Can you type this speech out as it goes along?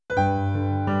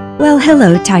Well,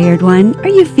 hello, tired one. Are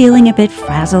you feeling a bit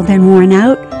frazzled and worn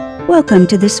out? Welcome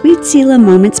to the Sweet Selah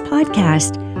Moments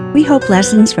podcast. We hope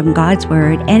lessons from God's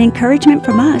Word and encouragement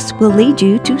from us will lead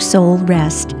you to soul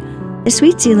rest. The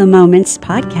Sweet Selah Moments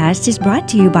podcast is brought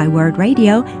to you by Word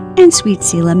Radio and Sweet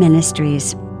Selah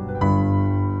Ministries.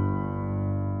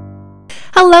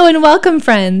 Hello and welcome,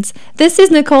 friends. This is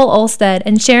Nicole Olstead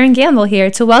and Sharon Gamble here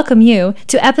to welcome you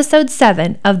to episode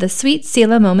 7 of the Sweet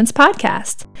Selah Moments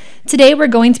podcast. Today we're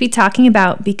going to be talking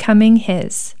about becoming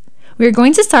His. We are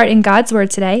going to start in God's Word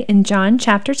today in John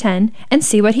chapter 10 and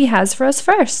see what He has for us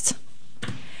first.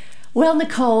 Well,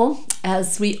 Nicole,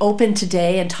 as we open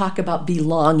today and talk about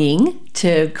belonging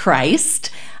to Christ,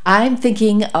 I'm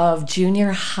thinking of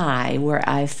junior high where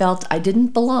I felt I didn't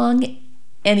belong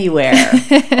anywhere.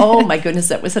 Oh my goodness,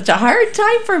 that was such a hard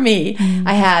time for me.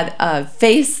 I had a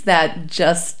face that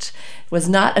just was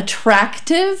not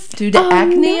attractive due to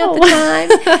acne at the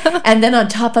time. And then on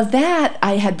top of that,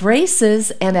 I had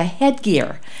braces and a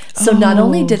headgear. So not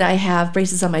only did I have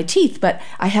braces on my teeth, but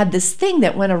I had this thing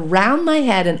that went around my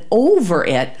head and over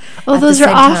it. Oh, those are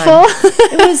awful.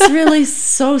 It was really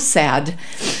so sad.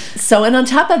 So, and on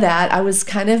top of that, I was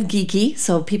kind of geeky,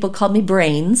 so people called me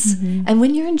Brains. And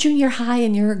when you're in junior high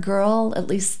and you're a girl, at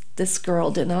least this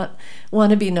girl did not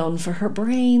want to be known for her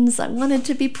brains. I wanted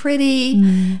to be pretty,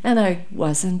 and I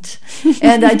wasn't.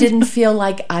 And I didn't feel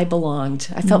like I belonged.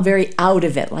 I felt very out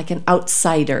of it, like an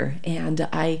outsider. And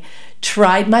I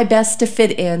tried my best to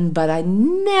fit in, but I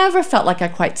never felt like I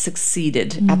quite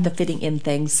succeeded at the fitting in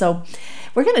thing. So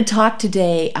we're going to talk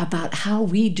today about how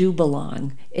we do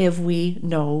belong if we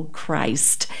know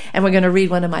Christ. And we're going to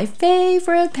read one of my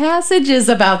favorite passages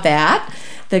about that,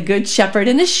 the Good Shepherd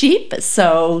and his sheep.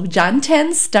 So John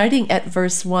 10, starting at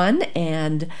verse 1.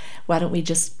 And why don't we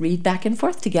just read back and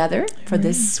forth together for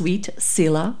this sweet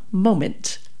Selah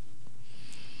moment.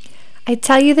 I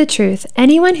tell you the truth,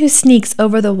 anyone who sneaks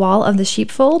over the wall of the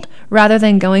sheepfold rather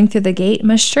than going through the gate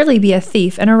must surely be a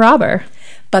thief and a robber.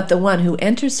 But the one who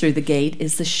enters through the gate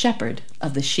is the shepherd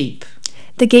of the sheep.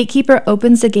 The gatekeeper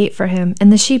opens the gate for him,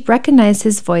 and the sheep recognize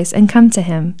his voice and come to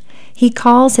him. He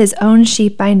calls his own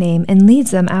sheep by name and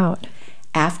leads them out.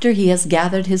 After he has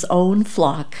gathered his own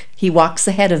flock, he walks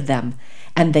ahead of them,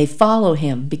 and they follow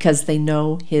him because they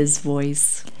know his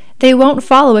voice. They won't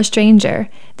follow a stranger.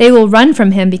 They will run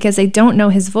from him because they don't know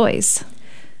his voice.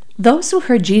 Those who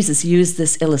heard Jesus use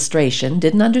this illustration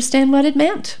didn't understand what it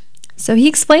meant. So he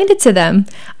explained it to them.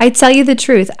 I tell you the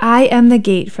truth, I am the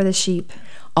gate for the sheep.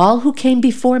 All who came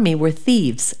before me were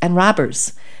thieves and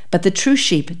robbers, but the true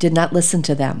sheep did not listen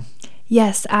to them.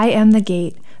 Yes, I am the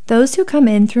gate. Those who come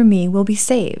in through me will be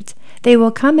saved. They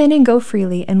will come in and go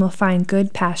freely and will find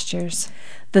good pastures.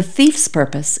 The thief's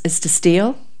purpose is to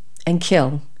steal and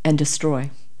kill and destroy.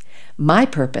 My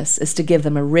purpose is to give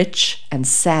them a rich and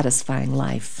satisfying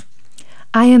life.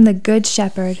 I am the good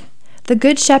shepherd. The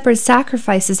good shepherd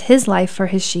sacrifices his life for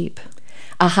his sheep.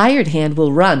 A hired hand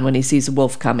will run when he sees a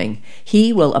wolf coming.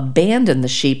 He will abandon the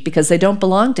sheep because they don't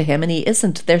belong to him and he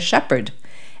isn't their shepherd.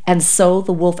 And so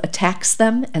the wolf attacks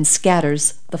them and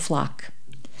scatters the flock.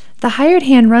 The hired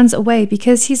hand runs away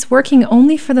because he's working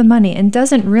only for the money and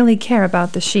doesn't really care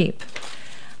about the sheep.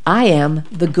 I am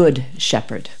the good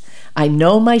shepherd. I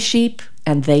know my sheep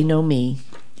and they know me.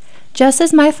 Just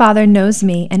as my Father knows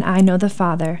me and I know the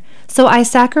Father, so I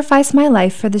sacrifice my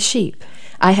life for the sheep.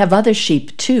 I have other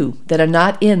sheep, too, that are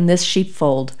not in this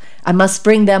sheepfold. I must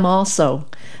bring them also.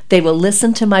 They will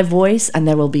listen to my voice, and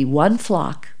there will be one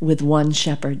flock with one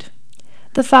shepherd.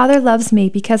 The Father loves me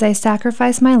because I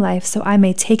sacrifice my life so I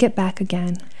may take it back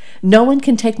again. No one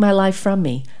can take my life from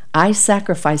me. I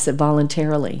sacrifice it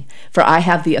voluntarily, for I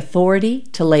have the authority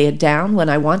to lay it down when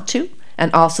I want to,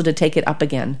 and also to take it up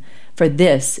again. For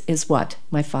this is what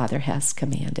my Father has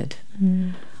commanded.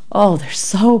 Oh, there's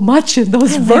so much in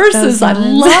those verses. I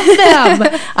love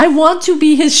them. I want to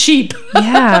be his sheep.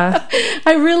 Yeah.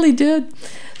 I really did.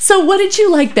 So what did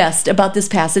you like best about this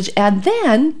passage? And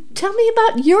then tell me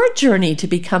about your journey to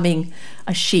becoming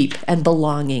a sheep and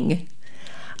belonging.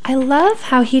 I love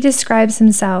how he describes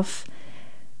himself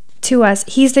to us.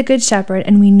 He's the good shepherd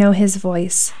and we know his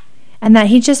voice. And that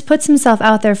he just puts himself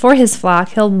out there for his flock.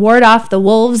 He'll ward off the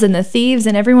wolves and the thieves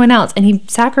and everyone else, and he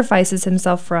sacrifices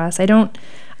himself for us. I don't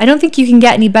think you can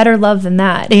get any better love than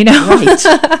that, you know? Right.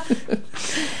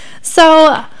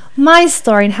 So my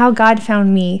story and how God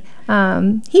found me.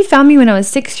 He found me when I was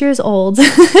 6 years old.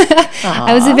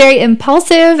 I was a very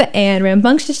impulsive and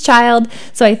rambunctious child,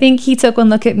 so I think he took one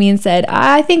look at me and said,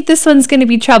 I think this one's going to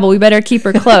be trouble. We better keep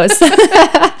her close.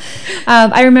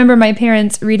 I remember my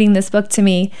parents reading this book to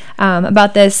me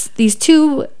about these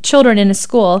two children in a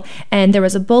school, and there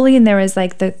was a bully and there was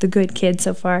like the good kid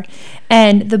so far.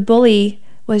 And the bully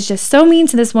was just so mean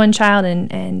to this one child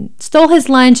and stole his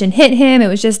lunch and hit him. It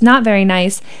was just not very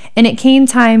nice. And it came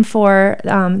time for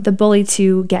the bully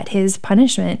to get his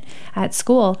punishment at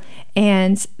school.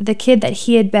 And the kid that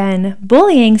he had been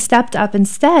bullying stepped up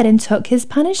instead and took his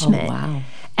punishment. Oh, wow.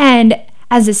 And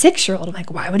as a 6-year-old, I'm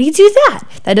like, why would he do that?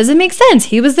 That doesn't make sense.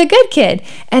 He was the good kid.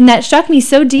 And that struck me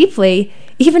so deeply.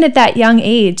 Even at that young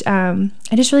age, I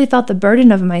just really felt the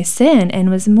burden of my sin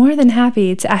and was more than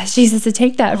happy to ask Jesus to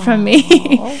take that from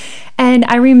me. And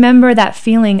I remember that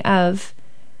feeling of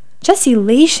just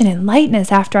elation and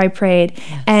lightness after I prayed.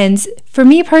 Yes. And for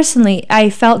me personally, I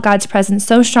felt God's presence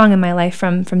so strong in my life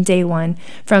from day one.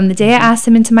 From the day I asked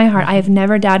him into my heart, I have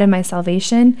never doubted my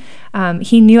salvation.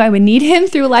 He knew I would need him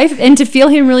through life and to feel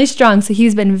him really strong. So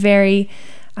he's been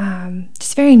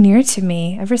just very near to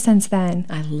me ever since then.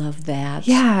 I love that.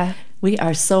 Yeah. We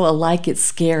are so alike, it's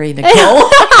scary, Nicole.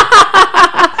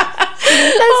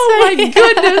 Oh my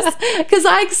goodness. Because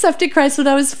I accepted Christ when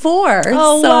I was 4.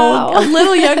 Oh, so wow. a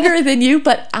little younger than you,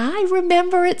 but I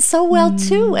remember it so well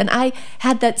too. And I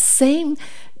had that same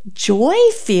joy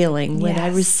feeling when I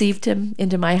received him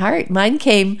into my heart. Mine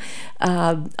came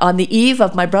on the eve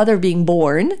of my brother being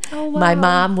born. Oh, wow. My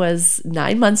mom was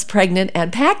 9 months pregnant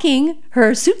and packing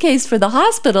her suitcase for the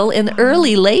hospital in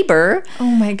early labor. Oh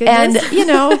my goodness.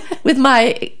 And, with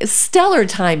my stellar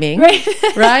timing,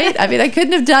 right? I mean, I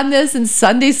couldn't have done this in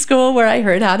Sunday school where I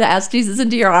heard how to ask Jesus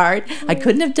into your heart. I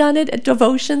couldn't have done it at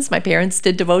devotions. My parents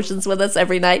did devotions with us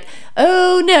every night.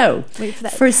 Oh, no. Wait for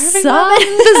that for some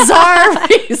bizarre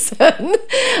reason,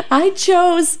 I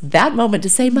chose that moment to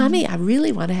say, Mommy, I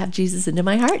really want to have Jesus into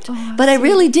my heart. But I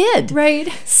really did. Right.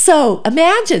 So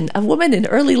imagine a woman in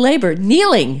early labor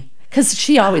kneeling, because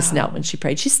she always knelt when she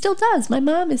prayed. She still does. My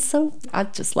mom is I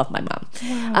just love my mom.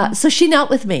 Wow. So she knelt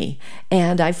with me,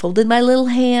 and I folded my little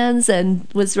hands and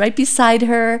was right beside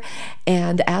her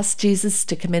and asked Jesus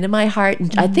to come into my heart.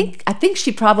 And I think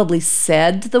she probably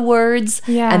said the words,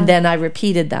 and then I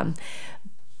repeated them.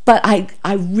 But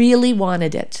I really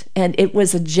wanted it, and it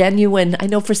was a genuine. I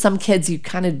know for some kids, they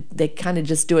kind of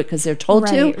just do it because they're told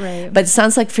to. Right. But it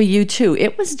sounds like for you too,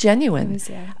 it was genuine. It was,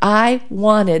 yeah. I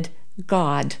wanted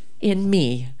God in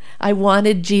me. I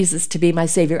wanted Jesus to be my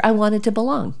Savior. I wanted to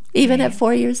belong, even at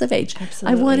 4 years of age.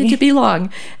 Absolutely. I wanted to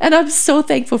belong, and I'm so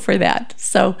thankful for that.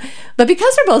 So, but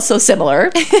because we're both so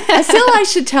similar, I feel I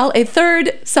should tell a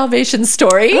third salvation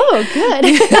story. Oh,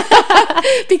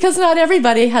 good. Because not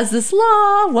everybody has this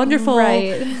wonderful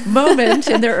moment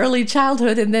in their early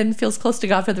childhood and then feels close to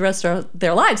God for the rest of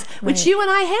their lives, which you and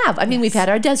I have. I mean, we've had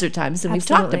our desert times, and we've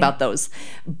talked about those.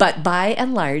 But by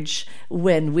and large,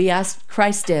 when we asked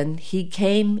Christ in, he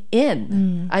came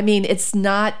in. I mean, it's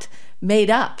not made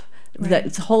up.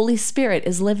 The Holy Spirit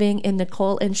is living in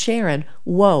Nicole and Sharon.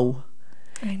 Whoa.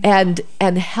 And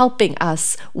helping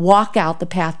us walk out the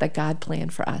path that God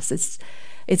planned for us.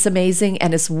 It's amazing,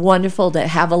 and it's wonderful to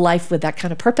have a life with that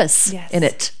kind of purpose in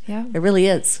it. Yeah. It really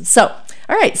is. So,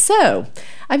 all right. So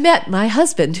I met my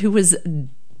husband, who was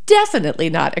definitely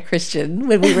not a Christian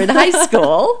when we were in high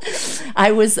school.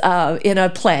 I was in a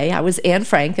play. I was Anne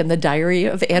Frank in the Diary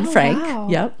of Anne Frank. Wow.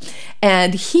 Yep.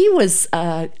 And he was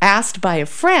asked by a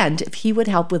friend if he would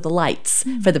help with the lights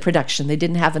for the production. They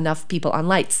didn't have enough people on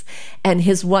lights. And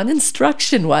his one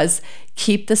instruction was,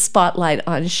 keep the spotlight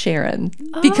on Sharon,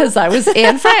 because I was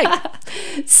Anne Frank.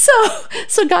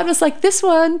 So God was like, this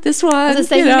one. I was going to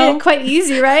say, you made it quite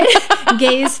easy, right?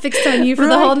 Gaze fixed on you for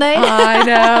the whole night. I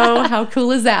know. How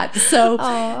cool is that?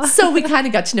 So we kind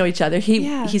of got to know each other.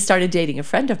 He started dating a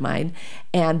friend of mine,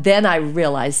 and then I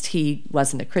realized he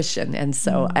wasn't a Christian, and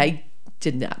so I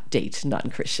did not date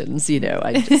non-Christians.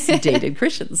 I just dated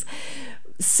Christians.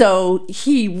 So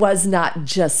he was not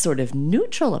just sort of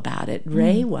neutral about it.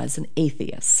 Ray was an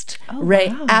atheist.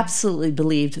 Ray absolutely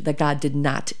believed that God did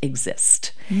not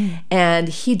exist. And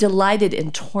he delighted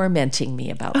in tormenting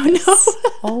me about this.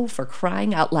 Oh, for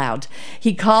crying out loud.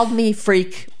 He called me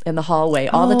freak in the hallway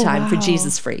all the time for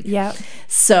Jesus freak. Yep.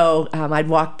 So I'd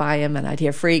walk by him and I'd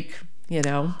hear freak.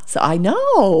 So I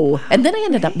know. And then I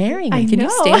ended up marrying him. Can you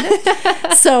stand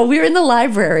it? So we were in the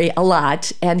library a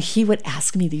lot, and he would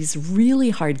ask me these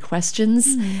really hard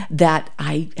questions that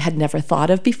I had never thought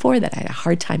of before, that I had a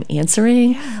hard time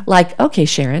answering. Like, okay,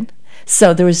 Sharon,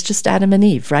 so there was just Adam and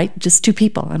Eve, right? Just two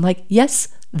people. I'm like, yes,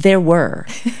 there were.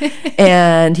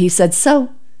 And he said, so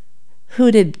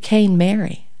who did Cain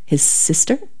marry? His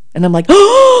sister? And I'm like,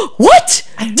 oh, what?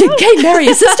 Did Cain marry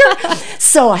his sister?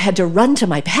 So I had to run to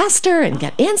my pastor and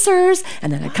get answers.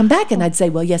 And then I'd come back and I'd say,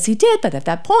 well, yes, he did. But at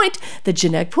that point, the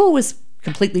genetic pool was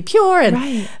completely pure.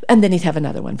 And then he'd have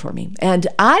another one for me. And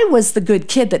I was the good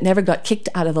kid that never got kicked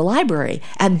out of the library.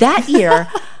 And that year,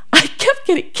 I kept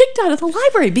getting kicked out of the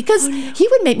library because he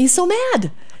would make me so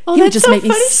mad. Oh, he would just so make me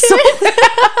funny, so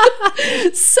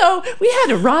mad. So we had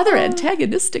a rather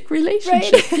antagonistic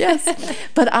relationship, yes.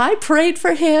 But I prayed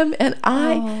for him, and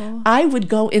I would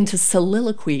go into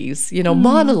soliloquies,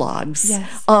 monologues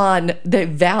on the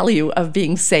value of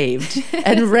being saved.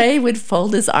 And Ray would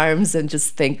fold his arms and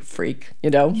just think, freak,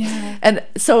 Yeah. And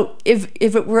so if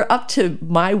it were up to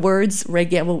my words, Ray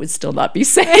Gamble would still not be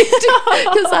saved,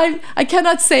 because I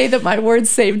cannot say that my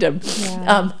words saved him.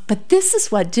 Yeah. But this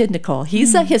is what did Nicole.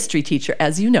 He's a history teacher,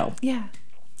 as you know. Yeah.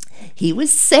 He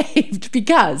was saved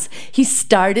because he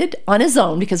started on his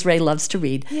own, because Ray loves to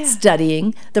read,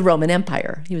 studying the Roman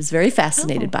Empire. He was very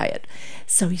fascinated by it.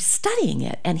 So he's studying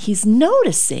it, and he's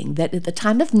noticing that at the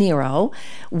time of Nero,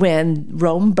 when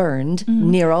Rome burned,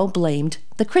 Nero blamed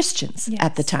the Christians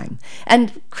at the time.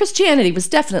 And Christianity was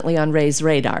definitely on Ray's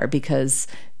radar because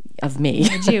of me.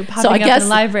 You popping up in the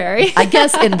library. I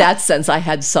guess in that sense I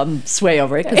had some sway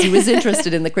over it, because he was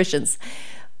interested in the Christians.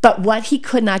 But what he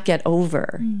could not get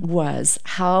over was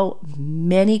how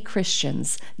many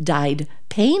Christians died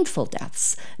painful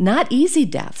deaths, not easy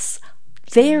deaths,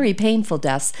 very painful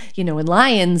deaths, in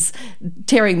lions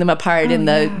tearing them apart in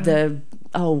the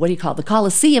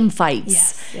Colosseum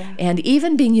fights. Yes, and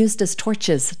even being used as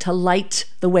torches to light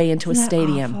the way into a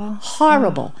stadium.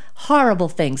 Awful? Horrible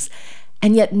things.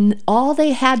 And yet all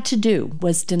they had to do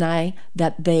was deny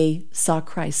that they saw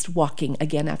Christ walking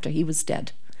again after he was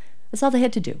dead. That's all they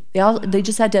had to do. They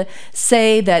just had to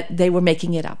say that they were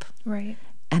making it up. Right.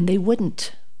 And they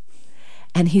wouldn't.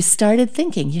 And he started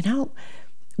thinking,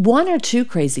 one or two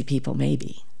crazy people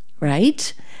maybe,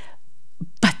 right?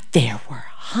 But there were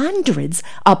hundreds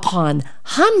upon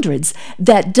hundreds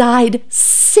that died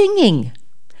singing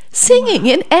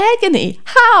in agony.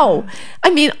 How?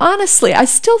 I mean, honestly, I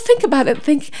still think about it and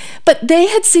think, but they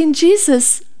had seen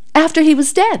Jesus after he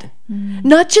was dead.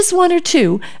 Not just one or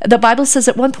two. The Bible says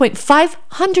at one point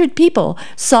 500 people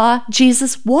saw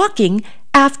Jesus walking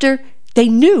after they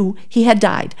knew he had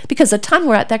died, because a ton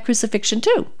were at that crucifixion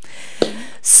too.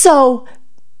 So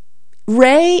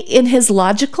Ray, in his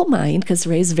logical mind, because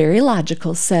Ray's very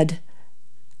logical, said,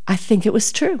 I think it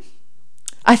was true.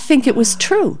 I think it was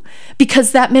true,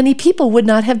 because that many people would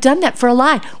not have done that for a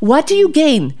lie. What do you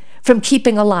gain from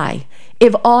keeping a lie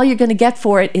if all you're going to get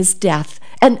for it is death?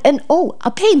 And a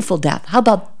painful death. How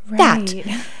about that?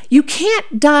 You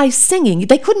can't die singing.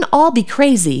 They couldn't all be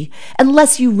crazy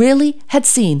unless you really had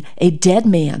seen a dead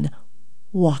man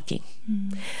walking.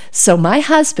 So my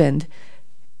husband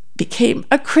became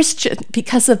a Christian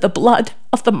because of the blood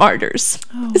of the martyrs.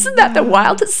 Isn't that the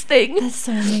wildest thing? That's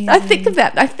so amazing. I think of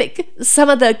that. I think some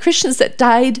of the Christians that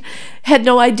died had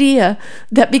no idea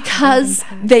that because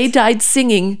they died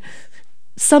singing,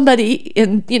 somebody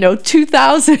in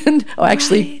 2000,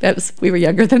 we were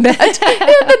younger than that,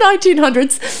 in the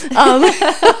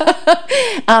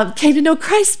 1900s, came to know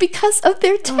Christ because of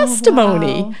their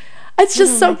testimony. Wow. It's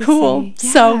just so cool.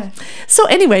 Yeah. So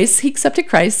anyways, he accepted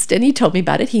Christ, and he told me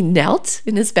about it. He knelt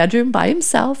in his bedroom by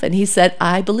himself, and he said,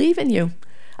 I believe in you.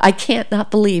 I can't not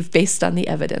believe based on the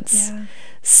evidence. Yeah.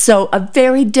 So a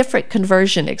very different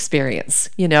conversion experience,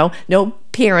 no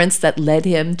parents that led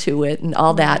him to it and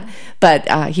all that. But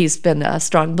he's been a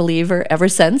strong believer ever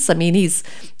since. I mean, he's,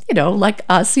 like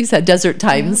us, he's had desert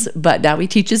times, but now he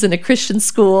teaches in a Christian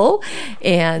school,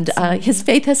 and his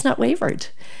faith has not wavered.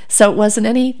 So it wasn't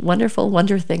any wonderful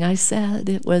wonder thing I said.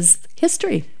 It was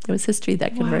history. It was history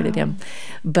that converted him.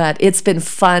 But it's been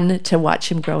fun to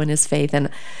watch him grow in his faith. And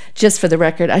just for the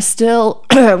record, I still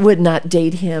would not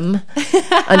date him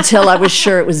until I was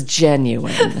sure it was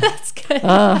genuine. That's good.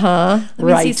 Let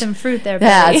me see some fruit there, Billy.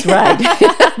 That's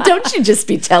right. Don't you just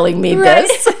be telling me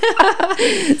this.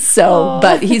 So,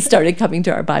 but he started coming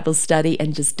to our Bible study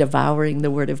and just devouring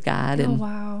the Word of God.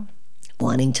 And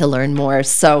wanting to learn more.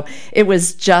 So it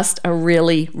was just a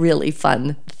really, really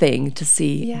fun thing to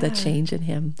see the change in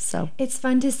him. So it's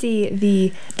fun to see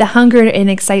the hunger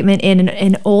and excitement in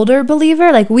an older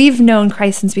believer. Like, we've known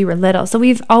Christ since we were little, so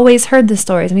we've always heard the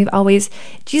stories, and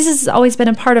Jesus has always been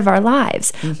a part of our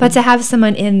lives. But to have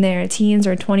someone in their teens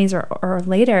or 20s or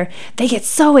later, they get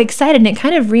so excited, and it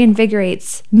kind of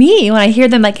reinvigorates me when I hear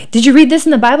them like, did you read this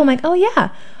in the Bible? I'm like, oh yeah.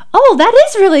 Oh, that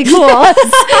is really cool.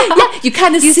 Yeah, you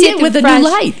kind of see it with a new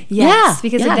light. Yes,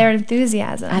 because yeah. of their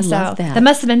enthuusam. I love that. That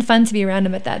must have been fun to be around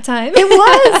him at that time.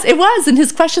 It was. And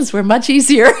his questions were much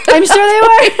easier. I'm sure they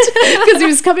were. Because he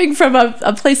was coming from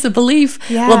a place of belief.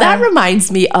 Yeah. Well, that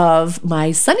reminds me of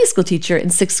my Sunday school teacher in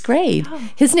 6th grade. Oh.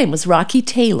 His name was Rocky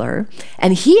Taylor,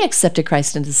 and he accepted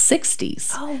Christ in his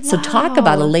 60s. Oh, So talk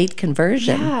about a late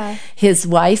conversion. Yeah. His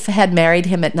wife had married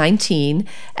him at 19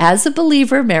 as a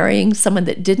believer, marrying someone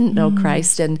that didn't know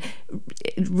Christ and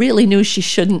really knew she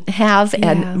shouldn't have,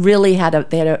 and really they had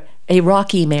a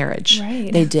rocky marriage.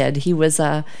 Right. They did. He was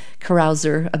a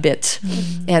carouser a bit.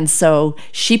 And so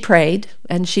she prayed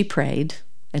and she prayed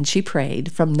and she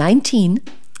prayed from 19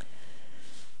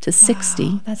 to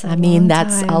 60. That's a I mean, long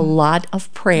that's time. a lot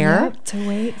of prayer. Yep, to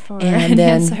wait for And an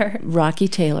then answer. Rocky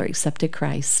Taylor accepted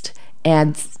Christ.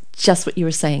 And just what you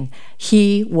were saying,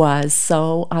 he was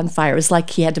so on fire. It was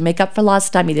like he had to make up for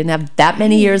lost time. He didn't have that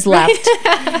many years left.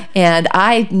 And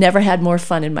I never had more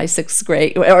fun in my 6th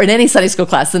grade or in any Sunday school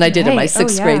class than I did in my Right.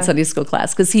 6th grade Sunday school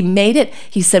class, because he made it.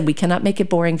 He said, we cannot make it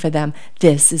boring for them.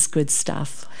 This is good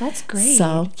stuff. That's great.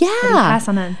 So, Did he yeah. pass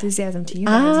on that enthusiasm to you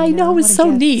guys, I know, it was What a so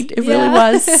gift. neat. It Yeah. really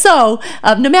was. So,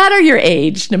 no matter your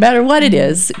age, no matter what it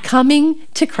is, coming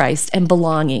to Christ and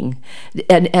belonging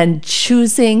and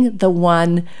choosing the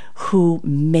one who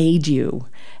made you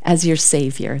as your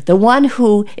Savior, the one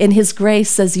who in His grace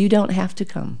says, you don't have to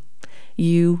come.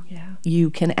 You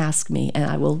can ask me and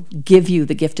I will give you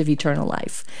the gift of eternal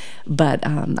life. But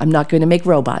I'm not going to make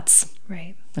robots.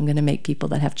 Right. I'm going to make people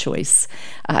that have choice.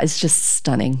 It's just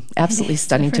stunning, absolutely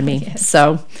stunning to me. really is.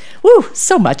 So,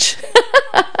 so much.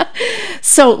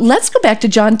 So let's go back to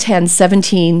John 10,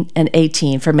 17 and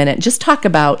 18 for a minute and just talk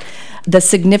about the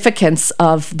significance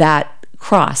of that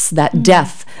cross, that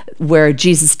death where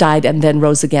Jesus died and then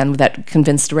rose again, that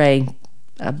convinced Ray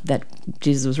that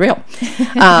Jesus was real.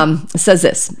 It says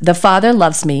this, the Father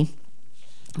loves me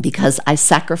because I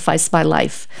sacrificed my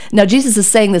life. Now, Jesus is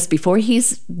saying this before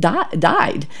he's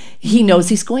died. He knows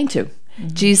he's going to.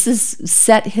 Jesus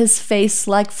set his face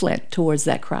like flint towards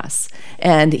that cross.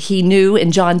 And he knew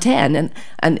in John 10,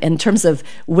 and in terms of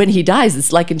when he dies,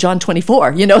 it's like in John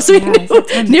 24, so he knew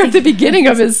near the beginning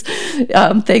of his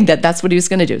thing that's what he was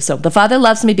going to do. So the Father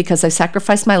loves me because I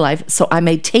sacrificed my life so I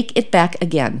may take it back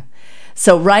again.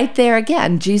 So right there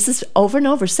again, Jesus over and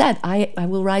over said, I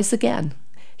will rise again.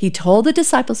 He told the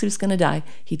disciples he was going to die.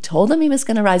 He told them he was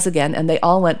going to rise again, and they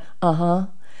all went,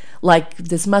 like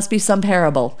this must be some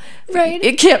parable. Right.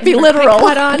 It can't be literal.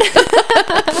 Cut on.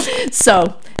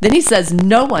 So then he says,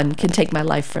 no one can take my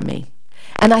life from me.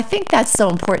 And I think that's so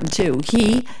important too.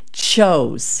 He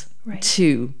chose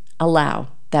to allow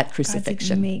that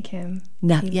crucifixion. God didn't make him. He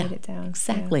laid it down.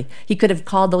 Exactly. He could have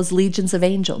called those legions of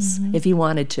angels if he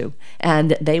wanted to,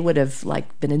 and they would have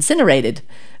been incinerated.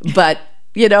 But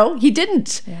he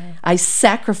didn't. Yeah. I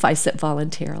sacrifice it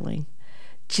voluntarily.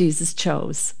 Jesus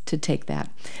chose to take that.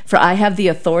 For I have the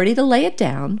authority to lay it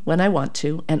down when I want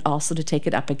to, and also to take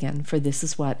it up again, for this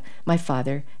is what my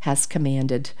Father has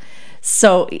commanded.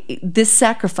 So this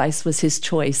sacrifice was his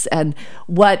choice. And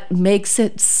what makes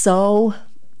it so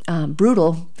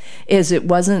brutal is it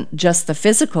wasn't just the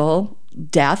physical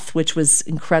death, which was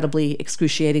incredibly,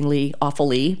 excruciatingly,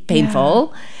 awfully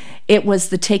painful. It was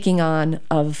the taking on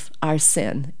of our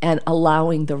sin and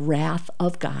allowing the wrath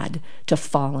of God to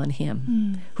fall on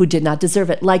him who did not deserve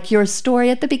it. Like your story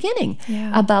at the beginning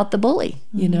about the bully,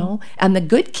 and the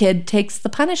good kid takes the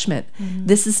punishment.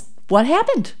 This is what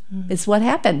happened. It's what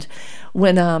happened.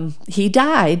 When he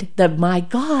died, my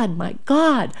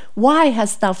God, why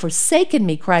hast thou forsaken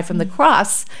me cry from the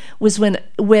cross was when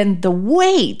the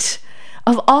weight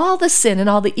of all the sin and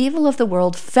all the evil of the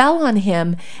world fell on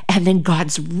him, and then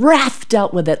God's wrath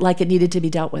dealt with it like it needed to be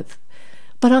dealt with.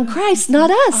 But on Christ, not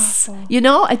us.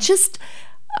 Awful. It's just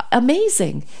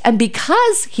amazing. And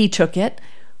because he took it,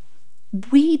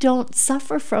 we don't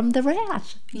suffer from the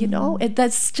wrath.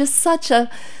 That's just such a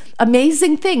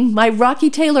amazing thing. My Rocky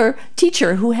Taylor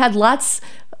teacher, who had lots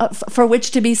for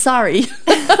which to be sorry,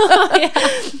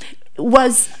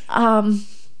 was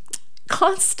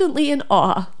constantly in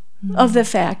awe of the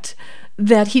fact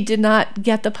that he did not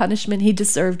get the punishment he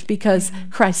deserved because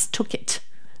Christ took it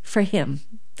for him.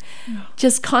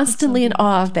 Just constantly in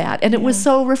awe of that. And it was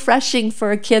so refreshing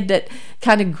for a kid that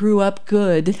kind of grew up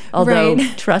good, although,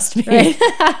 trust me,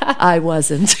 I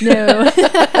wasn't. No.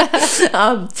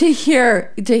 To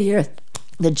hear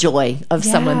the joy of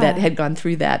someone that had gone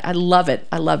through that. I love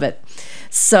it.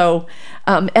 So,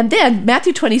 and then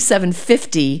Matthew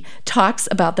 27:50 talks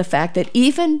about the fact that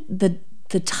even the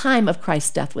time of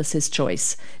Christ's death was his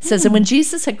choice. It says, and when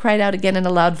Jesus had cried out again in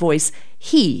a loud voice,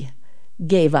 he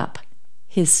gave up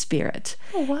his Spirit.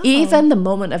 Oh, wow. Even the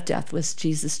moment of death was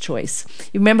Jesus' choice.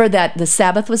 You remember that the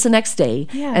Sabbath was the next day,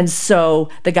 Yeah. and so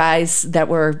the guys that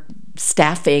were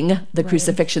staffing the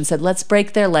crucifixion said, let's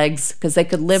break their legs because they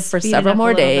could live for Speed it several up a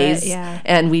more little bit, days, yeah.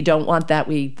 and we don't want that.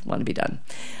 We want to be done.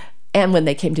 And when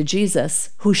they came to Jesus,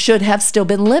 who should have still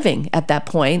been living at that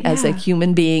point as a Yeah.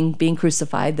 human being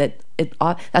crucified,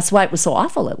 that's why it was so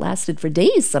awful. It lasted for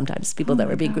days sometimes, people that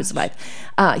were being crucified.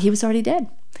 He was already dead.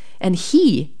 And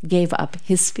he gave up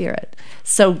his Spirit.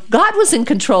 So God was in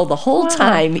control the whole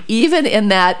time, even in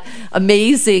that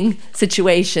amazing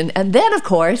situation. And then, of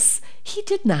course, he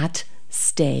did not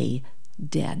stay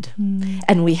dead.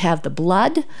 And we have the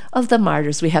blood of the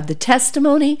martyrs. We have the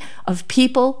testimony of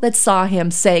people that saw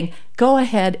him saying, go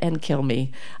ahead and kill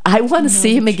me. I want to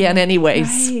see him again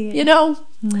anyways. Right. You know?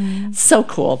 So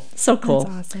cool. So cool.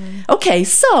 That's awesome. Okay,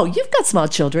 so you've got small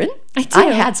children. I do. I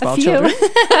had small A few. children.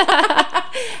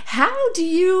 How do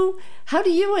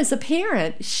you as a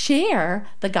parent share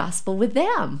the gospel with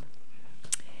them?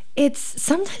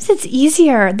 Sometimes it's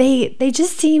easier. They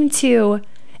just seem to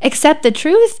accept the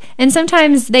truth, and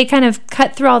sometimes they kind of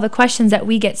cut through all the questions that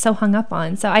we get so hung up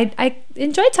on. So I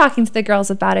enjoy talking to the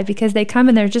girls about it because they come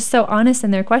and they're just so honest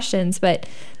in their questions, but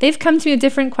they've come to me with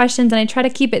different questions, and I try to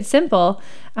keep it simple,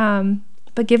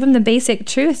 but give them the basic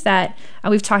truth that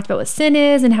we've talked about what sin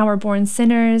is and how we're born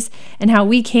sinners and how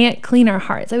we can't clean our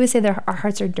hearts. I always say that our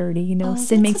hearts are dirty, you know,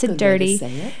 sin makes it dirty.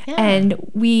 And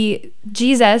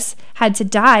Jesus had to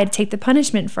die to take the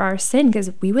punishment for our sin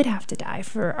because we would have to die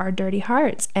for our dirty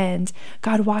hearts. And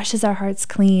God washes our hearts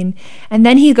clean. And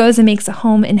then he goes and makes a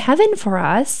home in heaven for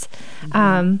us.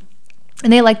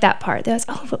 And they like that part. They was,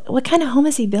 what kind of home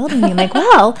is he building? I'm like,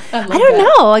 well, I don't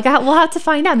know. We'll have to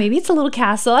find out. Maybe it's a little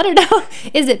castle. I don't know.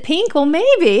 Is it pink? Well,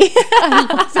 maybe.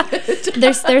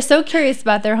 They're so curious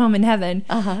about their home in heaven.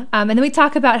 And then we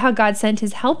talk about how God sent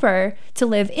his helper to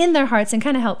live in their hearts and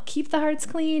kind of help keep the hearts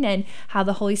clean, and how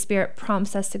the Holy Spirit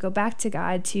prompts us to go back to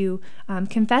God to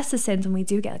confess the sins when we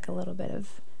do get like a little bit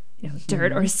of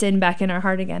dirt or sin back in our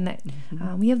heart again, that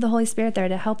we have the Holy Spirit there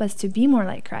to help us to be more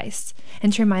like Christ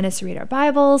and to remind us to read our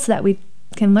Bible so that we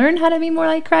can learn how to be more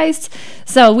like Christ.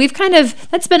 So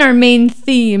that's been our main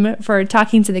theme for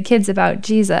talking to the kids about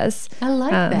Jesus. I like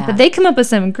that. But they come up with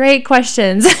some great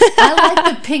questions. I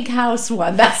like the pink house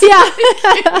one. That's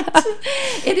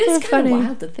it is kind of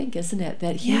wild to think, isn't it,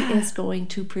 that he is going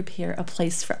to prepare a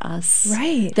place for us.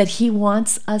 Right. That he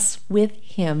wants us with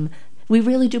him. We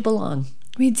really do belong.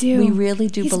 We do. We really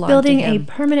do belong He's building to him. a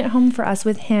permanent home for us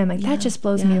with him. That just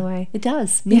blows me away. It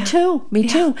does. Me too. Me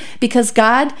too. Because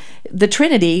God, the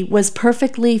Trinity, was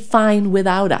perfectly fine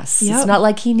without us. Yep. It's not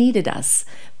like he needed us,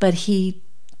 but he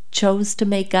chose to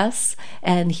make us,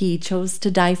 and he chose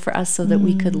to die for us so that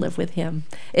we could live with him.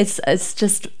 It's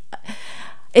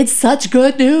such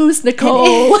good news,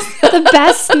 Nicole. The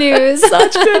best news.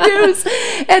 Such good news.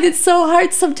 And it's so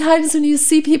hard sometimes when you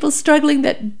see people struggling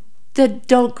that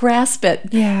don't grasp it.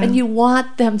 Yeah. And you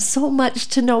want them so much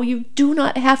to know you do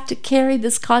not have to carry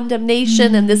this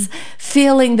condemnation and this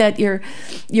feeling that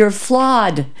you're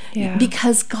flawed. Yeah.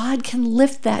 Because God can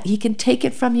lift that. He can take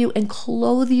it from you and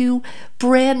clothe you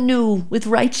brand new with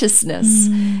righteousness.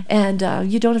 And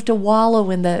you don't have to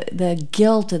wallow in the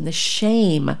guilt and the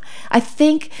shame. I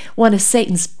think one of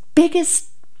Satan's biggest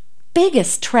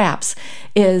traps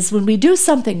is when we do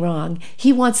something wrong,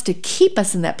 he wants to keep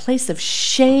us in that place of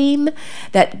shame,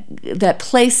 that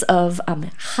place of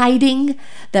hiding,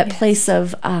 that place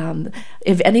of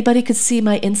if anybody could see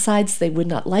my insides, they would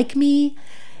not like me,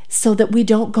 so that we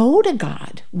don't go to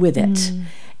God with it.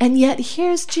 And yet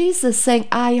here's Jesus saying,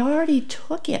 I already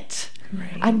took it.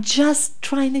 Right. I'm just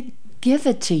trying to give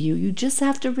it to you. You just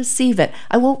have to receive it.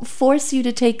 I won't force you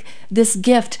to take this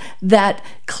gift that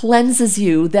cleanses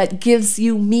you, that gives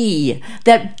you me,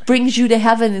 that brings you to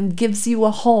heaven and gives you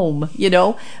a home,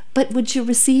 But would you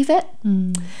receive it?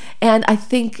 And I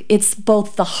think it's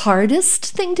both the hardest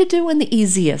thing to do and the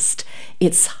easiest.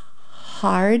 It's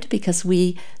hard because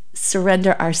we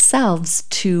surrender ourselves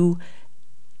to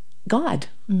God.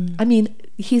 I mean,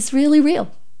 he's really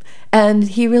real. And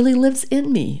he really lives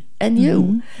in me and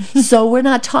you. So we're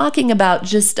not talking about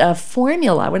just a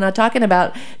formula. We're not talking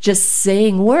about just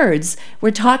saying words.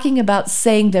 We're talking about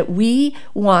saying that we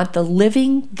want the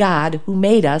living God who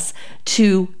made us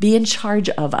to be in charge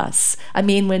of us. I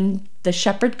mean, when the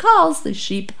shepherd calls, the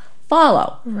sheep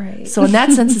follow. Right. So in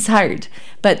that sense, it's hard.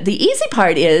 But the easy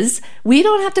part is we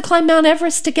don't have to climb Mount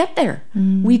Everest to get there.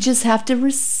 We just have to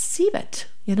receive it.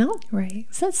 Right.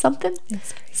 Is that something?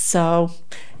 That's great. So,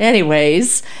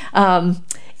 anyways,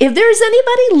 if there's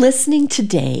anybody listening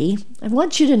today, I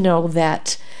want you to know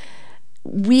that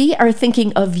we are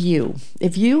thinking of you.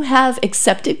 If you have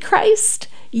accepted Christ,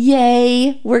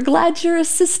 yay, we're glad you're a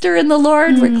sister in the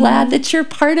Lord. We're glad that you're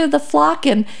part of the flock.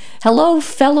 And hello,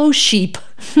 fellow sheep.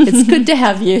 It's good to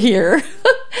have you here.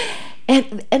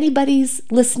 And anybody's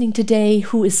listening today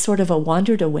who is sort of a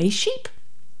wandered away sheep,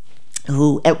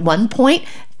 who at one point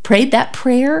prayed that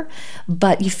prayer,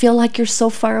 but you feel like you're so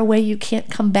far away you can't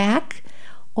come back,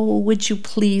 oh, would you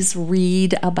please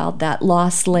read about that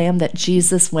lost lamb that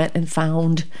Jesus went and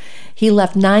found? He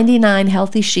left 99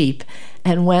 healthy sheep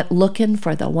and went looking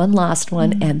for the one lost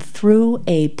one and threw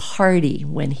a party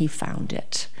when he found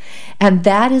it. And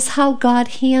that is how God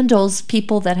handles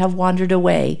people that have wandered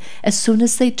away. As soon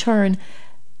as they turn,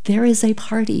 there is a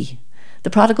party. The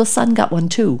prodigal son got one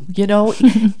too. You know,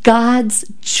 God's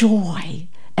joy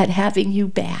at having you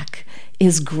back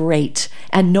is great.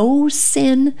 And no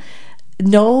sin,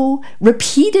 no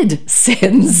repeated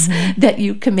sins that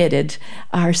you committed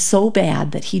are so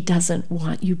bad that he doesn't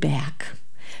want you back.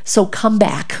 So come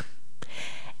back.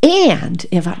 And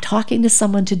if I'm talking to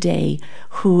someone today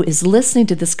who is listening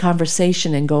to this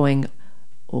conversation and going,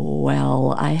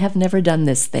 well, I have never done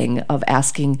this thing of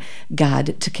asking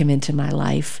God to come into my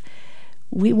life,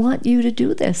 we want you to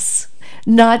do this.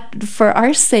 Not for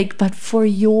our sake, but for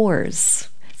yours.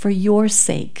 For your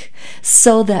sake,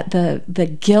 so that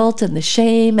the guilt and the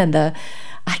shame and the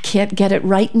I can't get it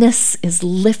rightness is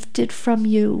lifted from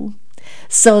you,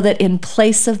 so that in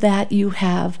place of that you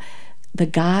have the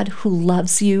God who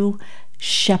loves you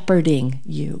shepherding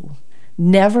you,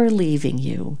 never leaving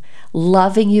you,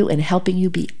 loving you and helping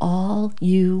you be all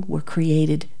you were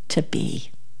created to be.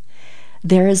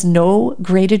 There is no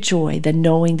greater joy than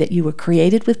knowing that you were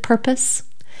created with purpose,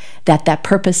 that that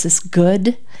purpose is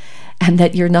good, and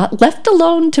that you're not left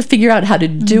alone to figure out how to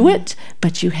do it,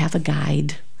 but you have a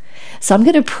guide. So I'm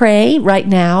going to pray right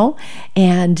now,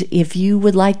 and if you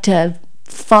would like to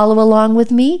follow along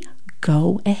with me,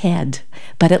 go ahead.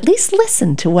 But at least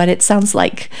listen to what it sounds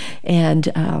like,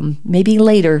 and maybe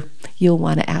later you'll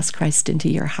want to ask Christ into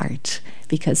your heart,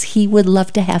 because he would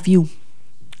love to have you.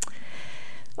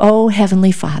 Oh,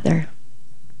 Heavenly Father,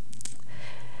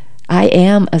 I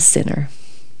am a sinner.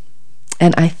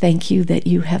 And I thank you that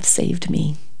you have saved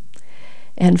me.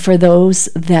 And for those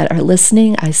that are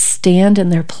listening, I stand in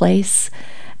their place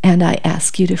and I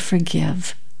ask you to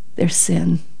forgive their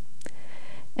sin,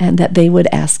 and that they would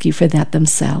ask you for that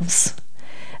themselves.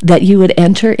 That you would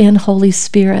enter in, Holy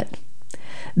Spirit,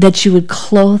 that you would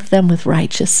clothe them with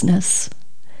righteousness,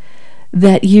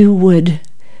 that you would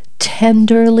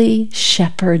tenderly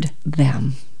shepherd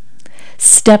them,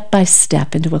 step by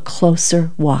step into a closer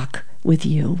walk with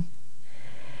you.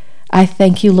 I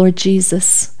thank you, Lord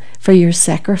Jesus, for your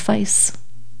sacrifice.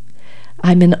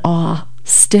 I'm in awe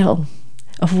still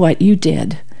of what you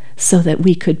did so that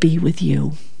we could be with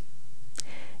you.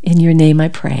 In your name I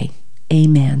pray.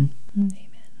 Amen. Amen.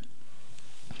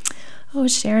 Oh,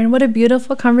 Sharon, what a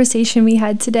beautiful conversation we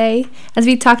had today as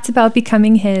we talked about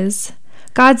becoming his.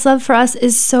 God's love for us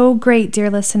is so great, dear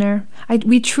listener.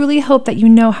 We truly hope that you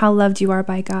know how loved you are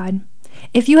by God.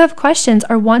 If you have questions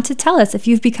or want to tell us if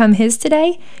you've become his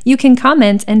today, you can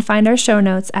comment and find our show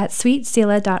notes at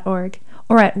sweetselah.org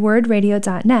or at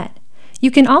wordradio.net.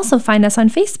 You can also find us on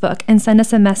Facebook and send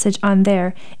us a message on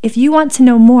there if you want to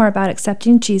know more about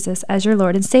accepting Jesus as your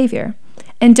Lord and Savior.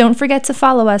 And don't forget to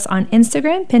follow us on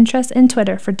Instagram, Pinterest, and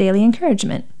Twitter for daily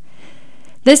encouragement.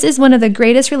 This is one of the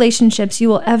greatest relationships you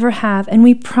will ever have, and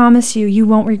we promise you, you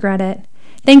won't regret it.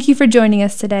 Thank you for joining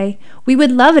us today. We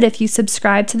would love it if you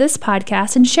subscribed to this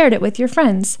podcast and shared it with your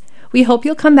friends. We hope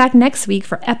you'll come back next week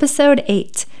for episode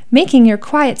 8, Making Your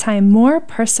Quiet Time More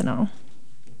Personal.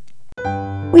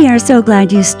 We are so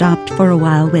glad you stopped for a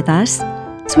while with us.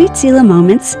 Sweet Selah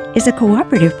Moments is a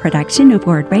cooperative production of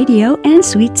Word Radio and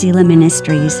Sweet Selah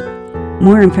Ministries.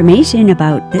 More information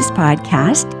about this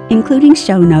podcast, including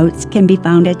show notes, can be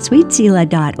found at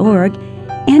sweetselah.org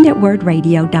and at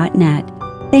wordradio.net.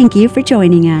 Thank you for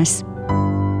joining us.